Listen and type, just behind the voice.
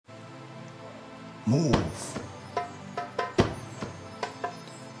Move.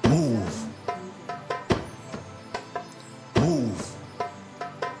 Move. Move.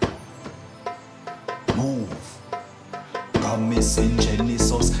 Move. Promising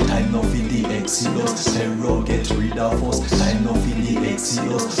Genesis, time now for the Exodus. Pharaoh get rid of us, time now for the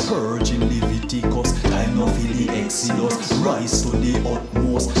Exodus. Purging Leviticus, time now for the Exodus. Rise to the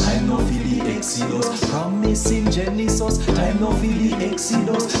utmost, time now for the Exodus. Promising Genesis, time now for the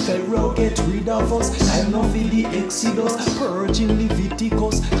Exodus. Pharaoh get rid of us, time now for the Exodus. Purging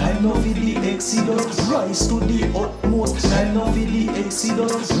Leviticus, time now for the Exodus. Rise to the utmost, time now for the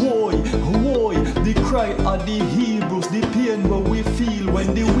Exodus. Woy, woy, the cry of the Hebrews, the pain what we feel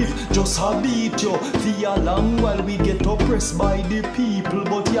when the whip just a beat you. For a long while we get oppressed by the people,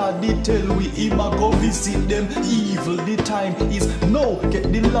 but yeah, they tell we him a go visit them evil. The time is now,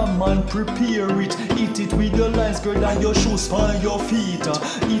 get the lamb and prepare it. Eat it with your lines, girl, and your shoes on your feet.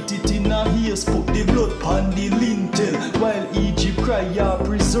 Eat it in a haste, put the blood upon the lintel. While Egypt cry, yeah,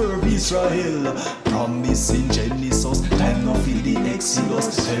 preserve Israel. Promising Genesis, time now for the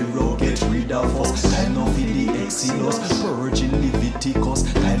Exodus. Pharaoh get rid of us, time now for the Exodus. Purging Leviticus,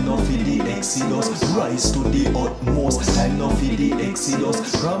 time now for the Exodus. Rise to the utmost, time now for the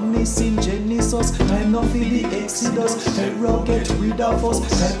Exodus. Promising Genesis, time now for the Exodus. Pharaoh get rid of us,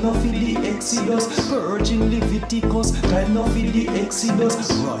 time now for the Exodus. Purging Leviticus, time now for the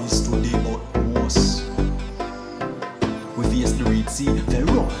Exodus. Rise to the utmost. We face the Red Sea,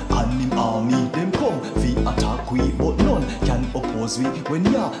 Pharaoh and him army. Them come, we attack we, but none can oppose we. When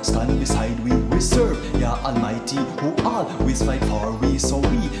Yah stand beside we serve Yah Almighty, who always fight for we. So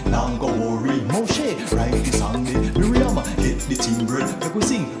we now go worry. Moshe write the song, Miriam get the timbre. Make we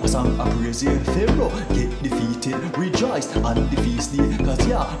sing a song of praise here. Pharaoh get defeated, rejoice on the feast day. Cause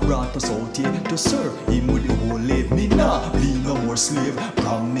Yah brought us out here to serve him with the whole life. Me nah be no more slave.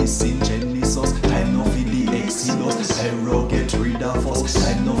 Promising Genesis, time now for the Exodus. Pharaoh get rid of us,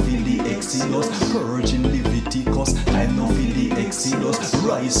 time now for the Exodus. Purging Leviticus, time now for the Exodus.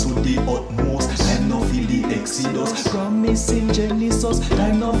 Rise to the utmost, time now for the Exodus. Promising Genesis,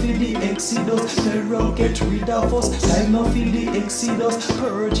 time now for the Exodus. Pharaoh get rid of us, time now for the Exodus.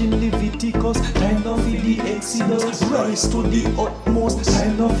 Purging Leviticus, time now for the Exodus. Rise to the utmost,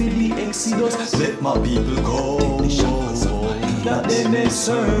 time now for the Exodus. Let my people go, that they may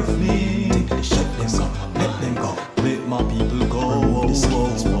serve me. Let them go. Let my people go,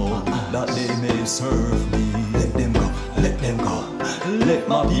 that they may serve me. Let them go. Let them go. Let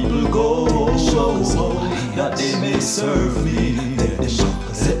my people go, that they may serve me. Let them go.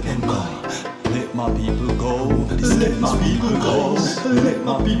 Let them go. Let my people go. Let my people go. Let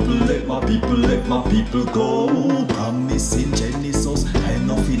my people. Let my people. Let my people go. Promising Genesis, time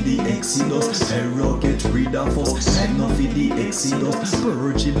now for the Exodus. Pharaoh get rid of us, time now for the Exodus.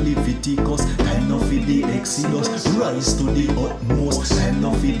 Purging Leviticus, time now for the Exodus. Rise to the utmost, time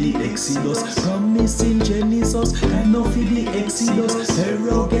now for the Exodus. Promising Genesis, time now for the Exodus.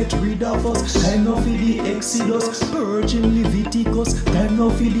 Pharaoh get rid of us, time now for the Exodus. Purging Leviticus, time now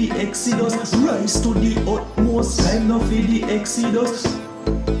for the Exodus. Rise to the utmost, time now for the Exodus.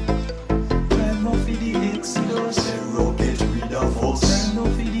 Time now for the Exodus. Pharaoh get rid of us, time now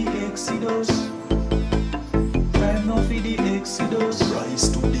for the Exodus. Time now for the Exodus. Rise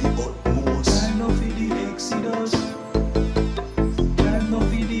to the utmost.